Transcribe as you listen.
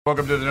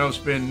Welcome to the No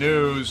Spin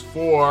News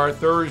for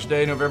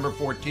Thursday, November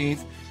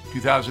 14th,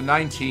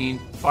 2019.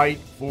 Fight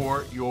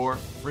for your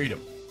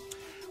freedom.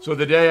 So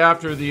the day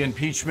after the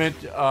impeachment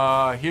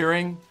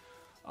hearing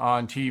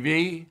on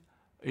TV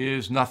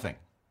is nothing.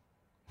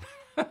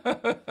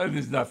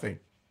 There's nothing.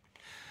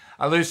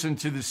 I listened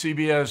to the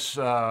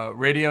CBS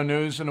radio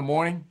news in the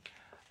morning,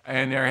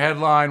 and their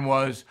headline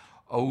was,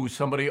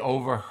 somebody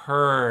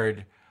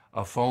overheard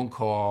a phone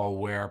call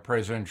where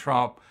President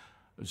Trump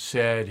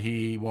said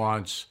he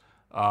wants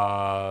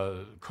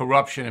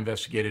corruption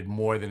investigated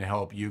more than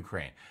help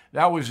Ukraine.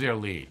 That was their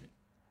lead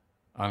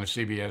on the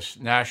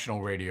CBS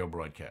national radio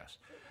broadcast.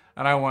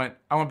 And I went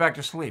back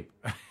to sleep.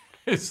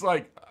 It's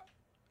like,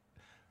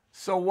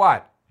 so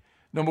what?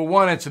 Number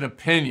one, it's an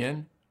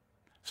opinion.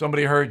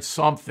 Somebody heard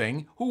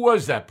something. Who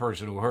was that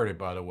person who heard it,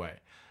 by the way?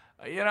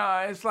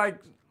 It's like,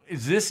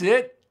 is this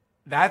it?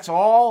 That's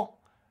all?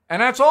 And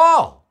that's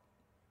all.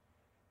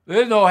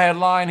 There's no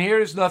headline here.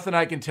 There's nothing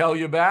I can tell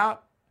you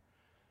about.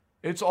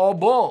 It's all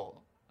bull.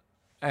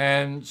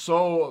 And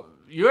so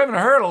you haven't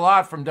heard a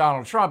lot from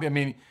Donald Trump. I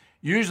mean,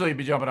 usually he'd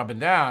be jumping up and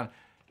down,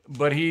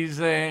 but he's,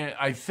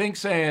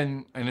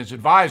 saying, and his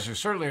advisors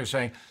certainly are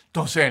saying,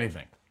 don't say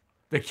anything.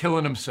 They're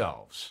killing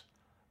themselves.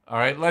 All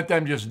right, let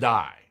them just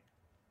die.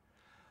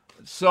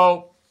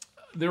 So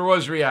there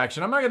was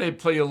reaction. I'm not going to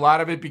play you a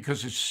lot of it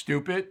because it's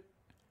stupid.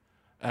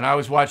 And I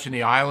was watching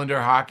the Islander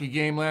hockey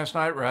game last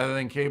night rather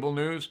than cable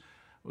news.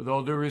 With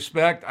all due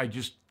respect, I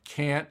just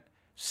can't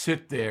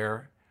sit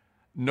there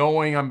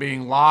knowing I'm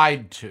being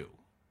lied to.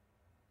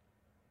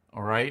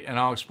 All right? And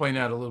I'll explain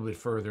that a little bit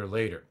further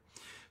later.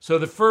 So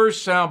the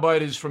first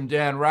soundbite is from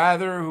Dan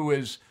Rather, who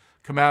has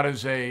come out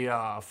as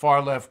a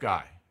far-left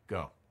guy.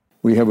 Go.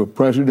 We have a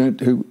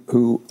president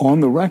who, on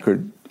the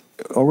record,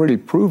 already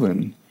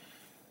proven,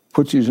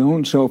 puts his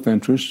own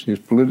self-interest, his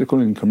political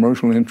and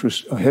commercial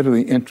interests ahead of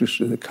the interests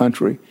of the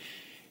country.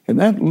 And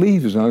that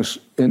leaves us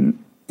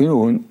in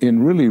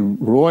really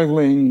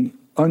roiling,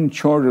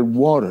 uncharted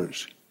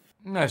waters.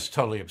 That's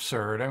totally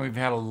absurd. I mean, we've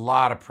had a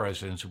lot of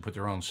presidents who put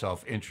their own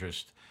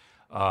self-interest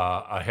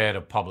ahead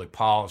of public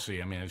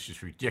policy. I mean, it's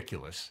just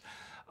ridiculous.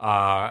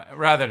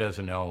 Rather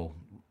doesn't know.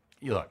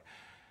 Look,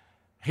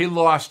 he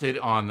lost it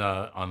on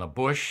the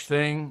Bush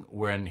thing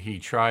when he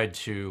tried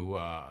to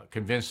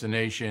convince the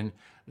nation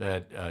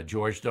that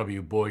George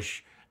W.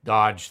 Bush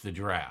dodged the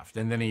draft.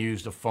 And then he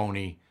used a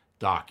phony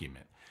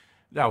document.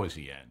 That was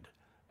the end.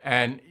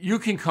 And you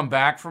can come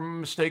back from a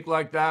mistake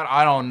like that.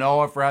 I don't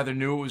know if Rather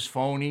knew it was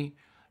phony.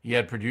 He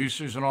had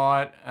producers and all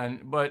that.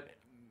 But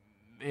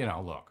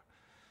look,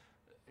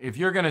 if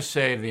you're going to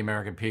say to the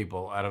American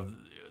people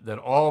that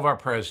all of our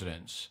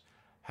presidents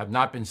have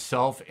not been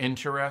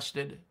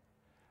self-interested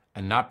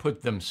and not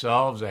put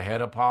themselves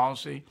ahead of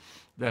policy,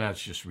 then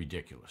that's just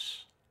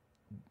ridiculous.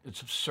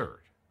 It's absurd.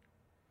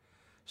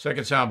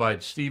 Second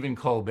soundbite, Stephen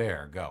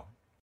Colbert, go.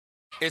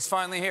 It's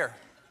finally here.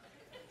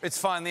 It's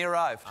finally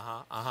arrived.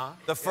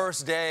 The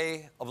first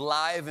day of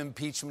live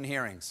impeachment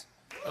hearings.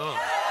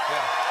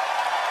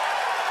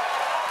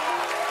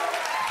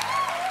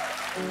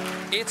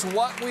 It's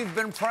what we've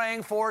been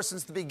praying for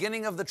since the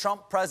beginning of the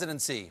Trump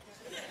presidency.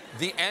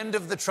 The end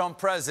of the Trump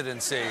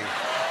presidency.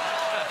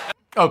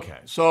 Okay,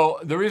 so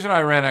the reason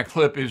I ran that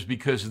clip is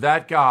because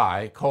that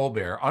guy,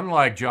 Colbert,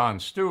 unlike Jon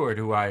Stewart,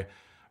 who I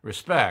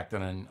respect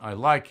and I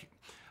like,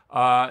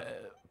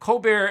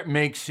 Colbert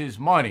makes his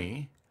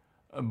money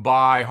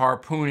by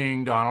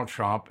harpooning Donald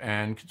Trump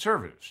and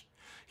conservatives.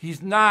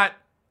 He's not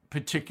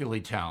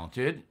particularly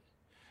talented.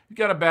 You've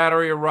got a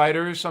battery of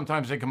writers.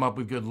 Sometimes they come up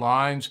with good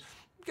lines.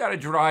 You've got a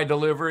dry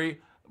delivery.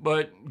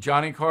 But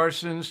Johnny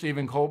Carson,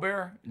 Stephen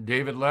Colbert,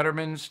 David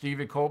Letterman,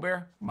 Stephen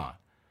Colbert, come on,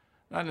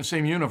 not in the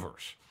same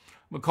universe.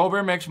 But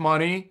Colbert makes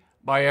money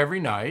by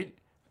every night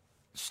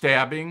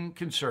stabbing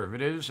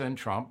conservatives and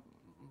Trump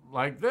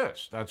like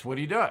this. That's what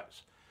he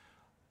does.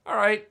 All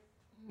right,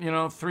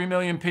 3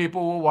 million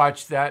people will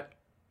watch that.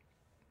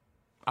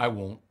 I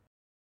won't.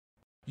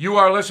 You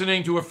are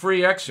listening to a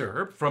free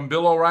excerpt from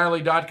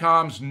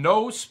BillO'Reilly.com's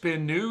No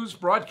Spin News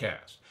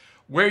broadcast,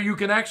 where you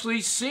can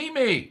actually see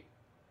me.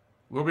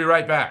 We'll be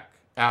right back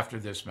after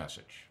this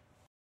message.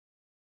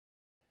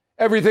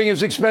 Everything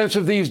is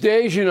expensive these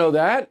days, you know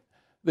that.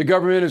 The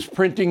government is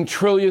printing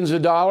trillions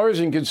of dollars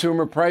and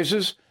consumer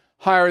prices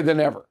higher than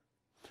ever.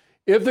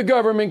 If the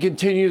government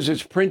continues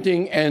its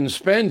printing and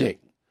spending,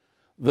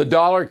 the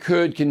dollar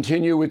could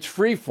continue its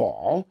free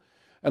fall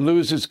and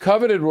lose its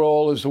coveted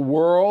role as the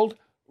world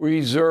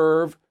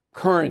reserve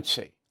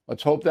currency.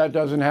 Let's hope that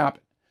doesn't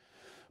happen.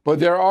 But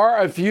there are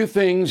a few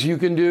things you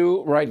can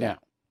do right now.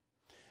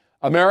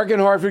 American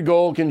Hartford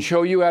Gold can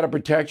show you how to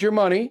protect your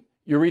money,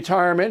 your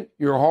retirement,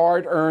 your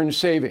hard-earned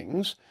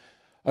savings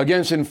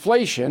against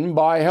inflation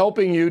by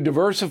helping you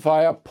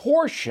diversify a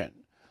portion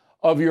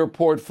of your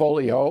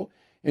portfolio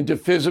into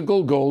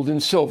physical gold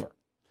and silver.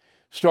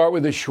 Start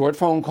with a short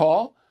phone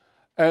call,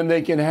 and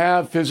they can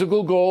have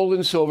physical gold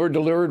and silver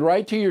delivered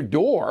right to your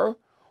door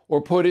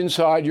or put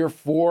inside your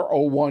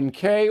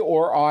 401k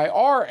or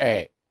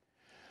IRA.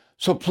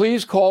 So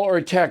please call or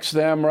text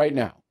them right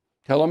now.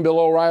 Tell them Bill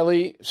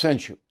O'Reilly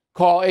sent you.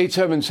 Call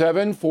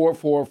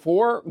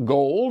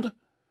 877-444-GOLD,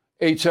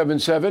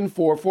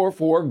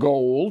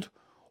 877-444-GOLD,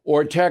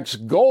 or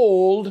text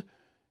GOLD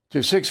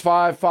to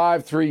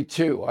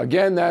 65532.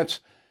 Again,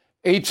 that's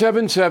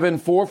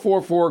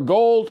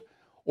 877-444-GOLD,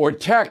 or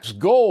text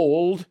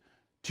GOLD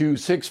to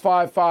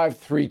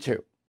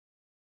 65532.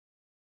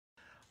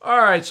 All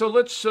right, so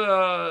let's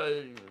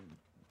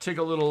take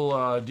a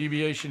little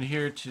deviation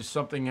here to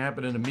something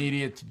happened in the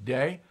media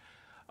today.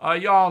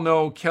 Y'all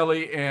know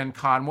Kellyanne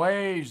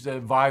Conway is the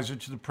advisor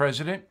to the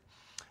president,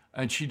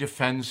 and she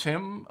defends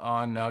him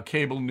on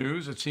cable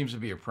news. It seems to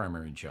be her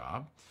primary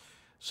job.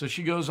 So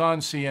she goes on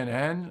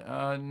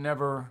CNN,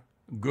 never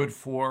good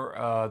for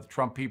the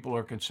Trump people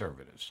or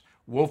conservatives.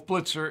 Wolf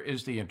Blitzer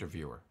is the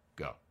interviewer.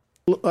 Go.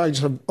 I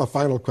just have a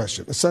final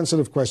question, a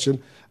sensitive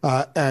question,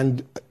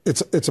 and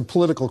it's a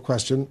political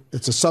question.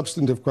 It's a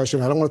substantive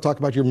question. I don't want to talk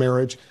about your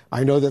marriage.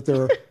 I know that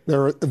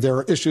there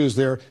are issues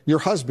there. Your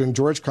husband,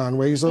 George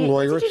Conway, he's a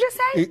lawyer. Did you just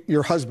say?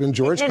 Your husband,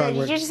 George Conway.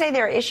 Did you just say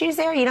there are issues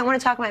there? You don't want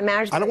to talk about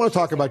marriage? I don't want to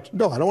talk about.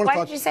 No, I don't want to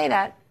talk. Why did you say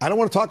that? I don't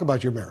want to talk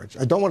about your marriage.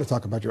 I don't want to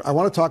talk about your. I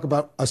want to talk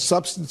about a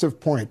substantive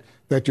point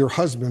that your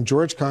husband,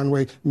 George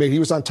Conway, made. He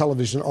was on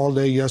television all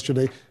day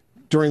yesterday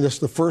during the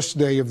first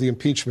day of the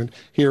impeachment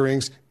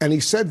hearings, and he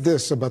said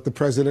this about the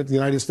President of the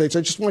United States. I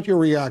just want your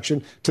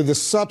reaction to the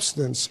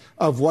substance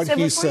of what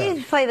he said. So before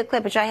you play the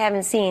clip, which I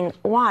haven't seen,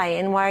 why?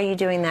 And why are you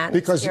doing that?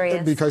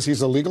 Because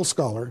he's a legal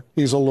scholar,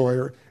 he's a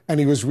lawyer, and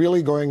he was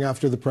really going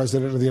after the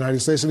President of the United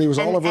States, and he was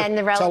all over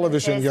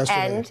television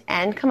yesterday.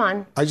 And come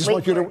on. I just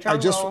want you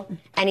to.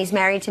 And he's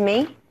married to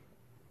me.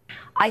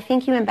 I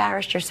think you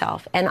embarrassed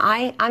yourself, and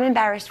I'm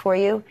embarrassed for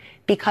you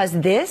because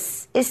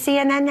this is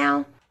CNN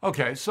now.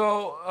 Okay,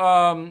 so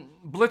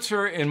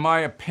Blitzer, in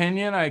my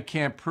opinion, I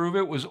can't prove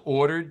it, was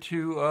ordered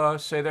to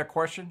say that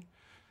question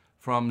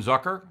from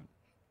Zucker,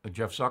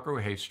 Jeff Zucker, who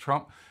hates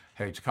Trump,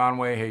 hates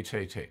Conway, hates.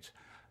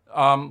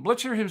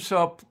 Blitzer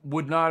himself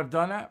would not have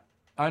done that.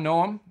 I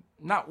know him,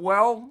 not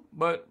well,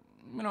 but,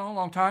 a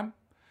long time.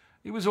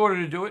 He was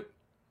ordered to do it,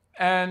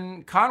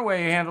 and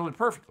Conway handled it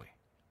perfectly.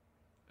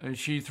 And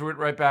she threw it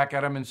right back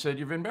at him and said,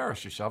 "You've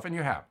embarrassed yourself," and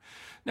you have.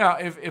 Now,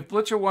 if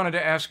Blitzer wanted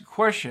to ask a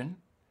question,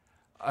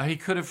 he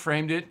could have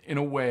framed it in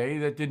a way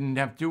that didn't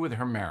have to do with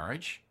her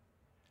marriage.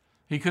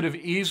 He could have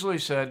easily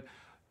said,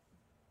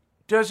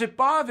 "Does it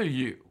bother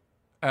you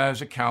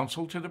as a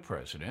counsel to the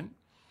president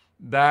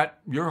that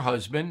your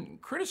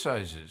husband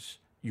criticizes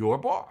your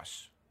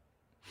boss?"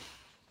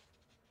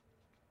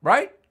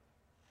 Right?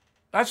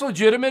 That's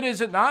legitimate,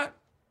 is it not?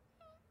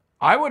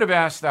 I would have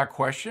asked that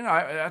question.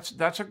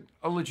 That's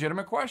a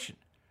legitimate question.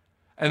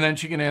 And then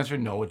she can answer,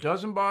 "No, it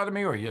doesn't bother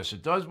me," or "Yes,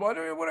 it does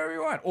bother me," whatever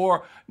you want.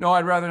 Or, "No,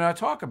 I'd rather not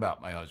talk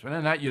about my husband."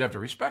 And that you'd have to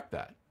respect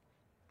that.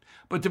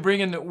 But to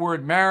bring in the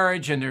word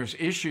marriage and there's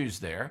issues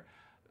there,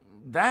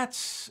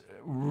 that's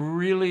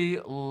really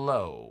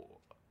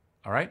low.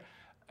 All right?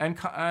 And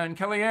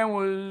Kellyanne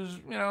was,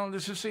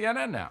 this is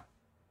CNN now.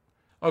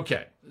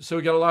 Okay, so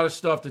we got a lot of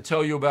stuff to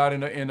tell you about.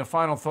 In the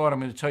final thought, I'm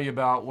going to tell you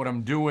about what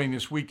I'm doing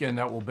this weekend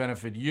that will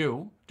benefit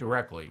you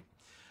directly.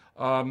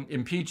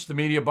 Impeach the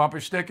media bumper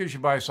stickers. You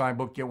buy a signed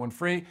book, get one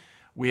free.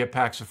 We have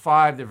packs of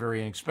 5. They're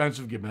very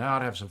inexpensive. Give them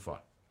out. Have some fun.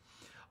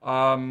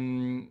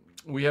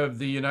 We have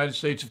the United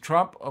States of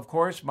Trump, of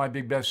course, my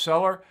big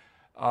bestseller.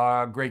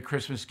 Great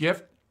Christmas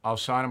gift. I'll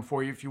sign them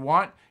for you if you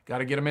want. Got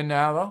to get them in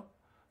now, though.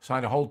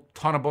 Signed a whole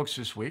ton of books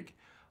this week.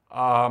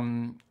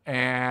 And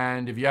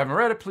if you haven't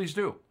read it, please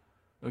do.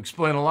 It'll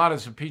explain a lot of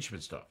this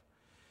impeachment stuff.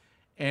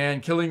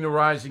 And Killing the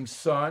Rising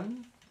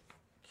Sun.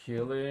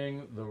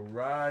 Killing the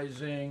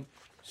Rising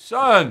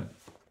Sun,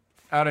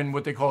 out in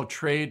what they call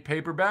trade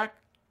paperback.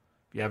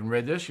 If you haven't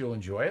read this, you'll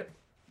enjoy it.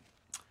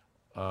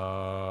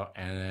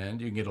 And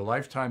you can get a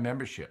lifetime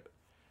membership.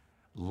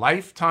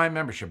 Lifetime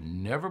membership.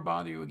 Never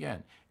bother you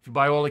again if you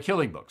buy all the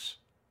Killing books.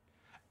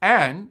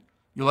 And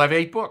you'll have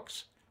 8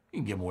 books. You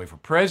can give them away for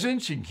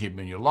presents. You can keep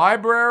them in your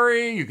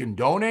library. You can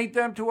donate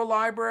them to a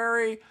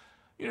library.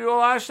 You do a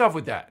lot of stuff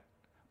with that.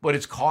 But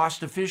it's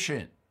cost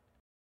efficient.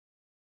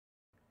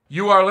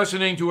 You are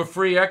listening to a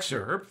free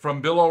excerpt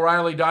from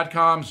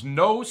BillO'Reilly.com's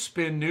No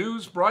Spin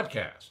News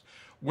broadcast,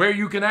 where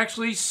you can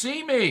actually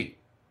see me.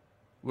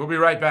 We'll be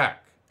right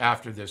back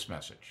after this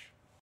message.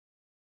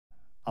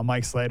 I'm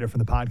Mike Slater from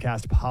the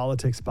podcast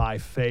Politics by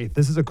Faith.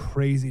 This is a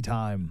crazy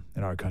time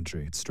in our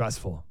country. It's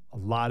stressful, a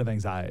lot of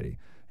anxiety,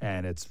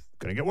 and it's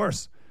going to get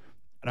worse.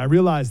 And I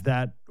realized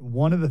that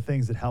one of the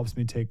things that helps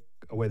me take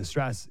away the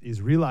stress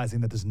is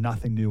realizing that there's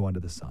nothing new under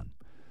the sun.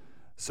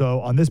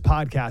 So on this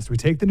podcast, we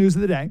take the news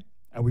of the day,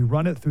 and we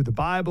run it through the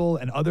Bible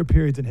and other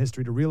periods in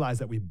history to realize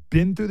that we've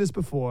been through this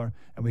before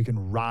and we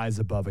can rise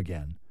above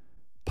again.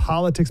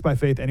 Politics by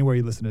Faith, anywhere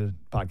you listen to the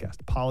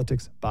podcast.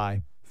 Politics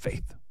by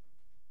Faith.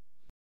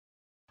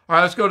 All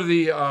right, let's go to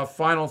the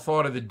final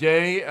thought of the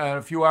day. In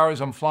a few hours,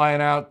 I'm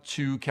flying out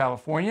to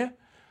California,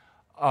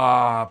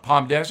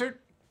 Palm Desert,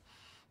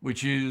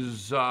 which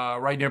is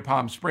right near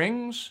Palm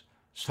Springs.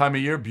 This time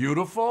of year,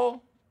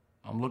 beautiful.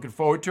 I'm looking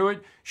forward to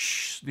it.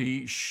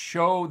 The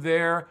show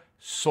there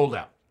sold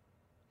out.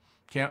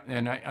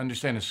 And I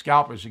understand the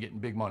scalpers are getting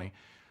big money.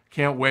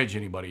 Can't wedge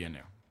anybody in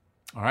there.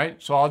 All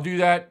right? So I'll do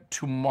that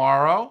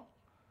tomorrow,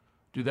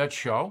 do that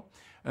show.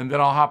 And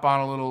then I'll hop on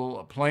a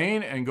little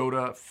plane and go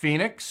to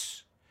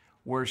Phoenix,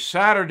 where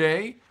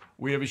Saturday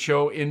we have a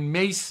show in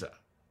Mesa.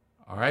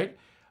 All right?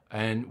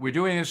 And we're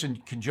doing this in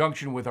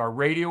conjunction with our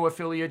radio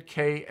affiliate,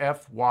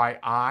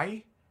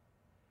 KFYI.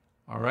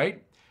 All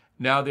right?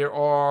 Now, there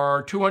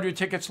are 200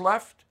 tickets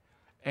left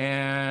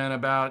and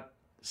about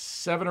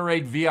 7 or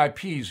 8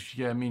 VIPs.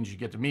 That means you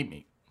get to meet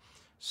me.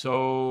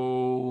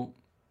 So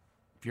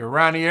if you're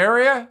around the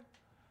area,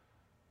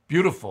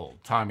 beautiful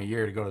time of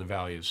year to go to the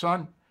Valley of the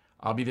Sun.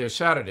 I'll be there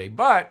Saturday.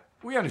 But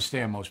we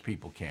understand most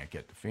people can't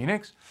get to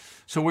Phoenix.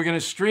 So we're going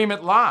to stream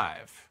it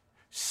live,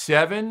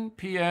 7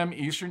 p.m.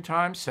 Eastern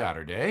Time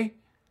Saturday.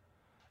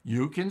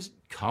 You can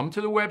come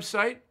to the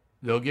website.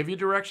 They'll give you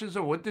directions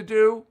on what to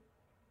do.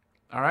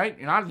 All right?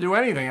 You don't have to do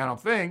anything, I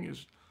don't think.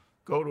 Just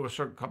go to a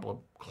certain couple of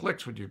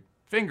clicks with your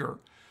finger,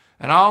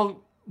 and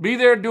I'll be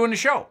there doing the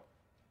show.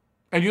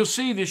 And you'll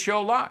see the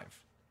show live.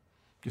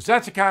 Because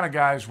that's the kind of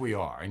guys we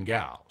are, and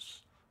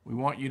gals. We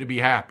want you to be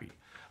happy.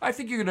 I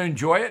think you're going to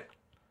enjoy it.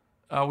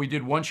 We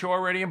did one show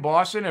already in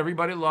Boston.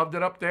 Everybody loved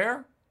it up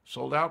there.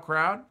 Sold out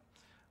crowd.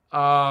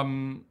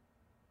 And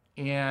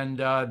then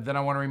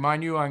I want to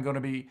remind you, I'm going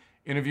to be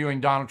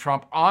interviewing Donald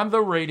Trump on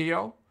the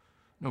radio,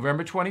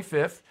 November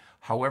 25th.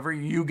 However,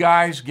 you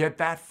guys get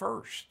that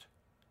first.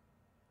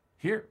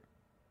 Here.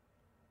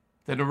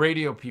 That the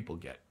radio people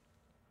get.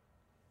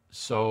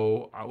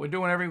 So we're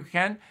doing everything we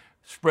can.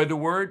 Spread the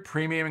word.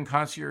 Premium and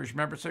concierge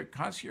membership.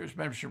 Concierge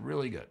membership,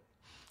 really good.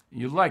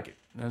 You like it.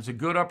 And it's a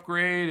good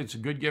upgrade. It's a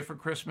good gift for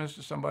Christmas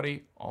to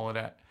somebody. All of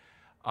that.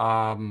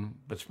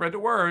 But spread the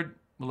word.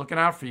 We're looking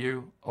out for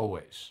you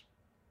always.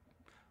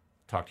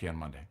 Talk to you on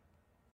Monday.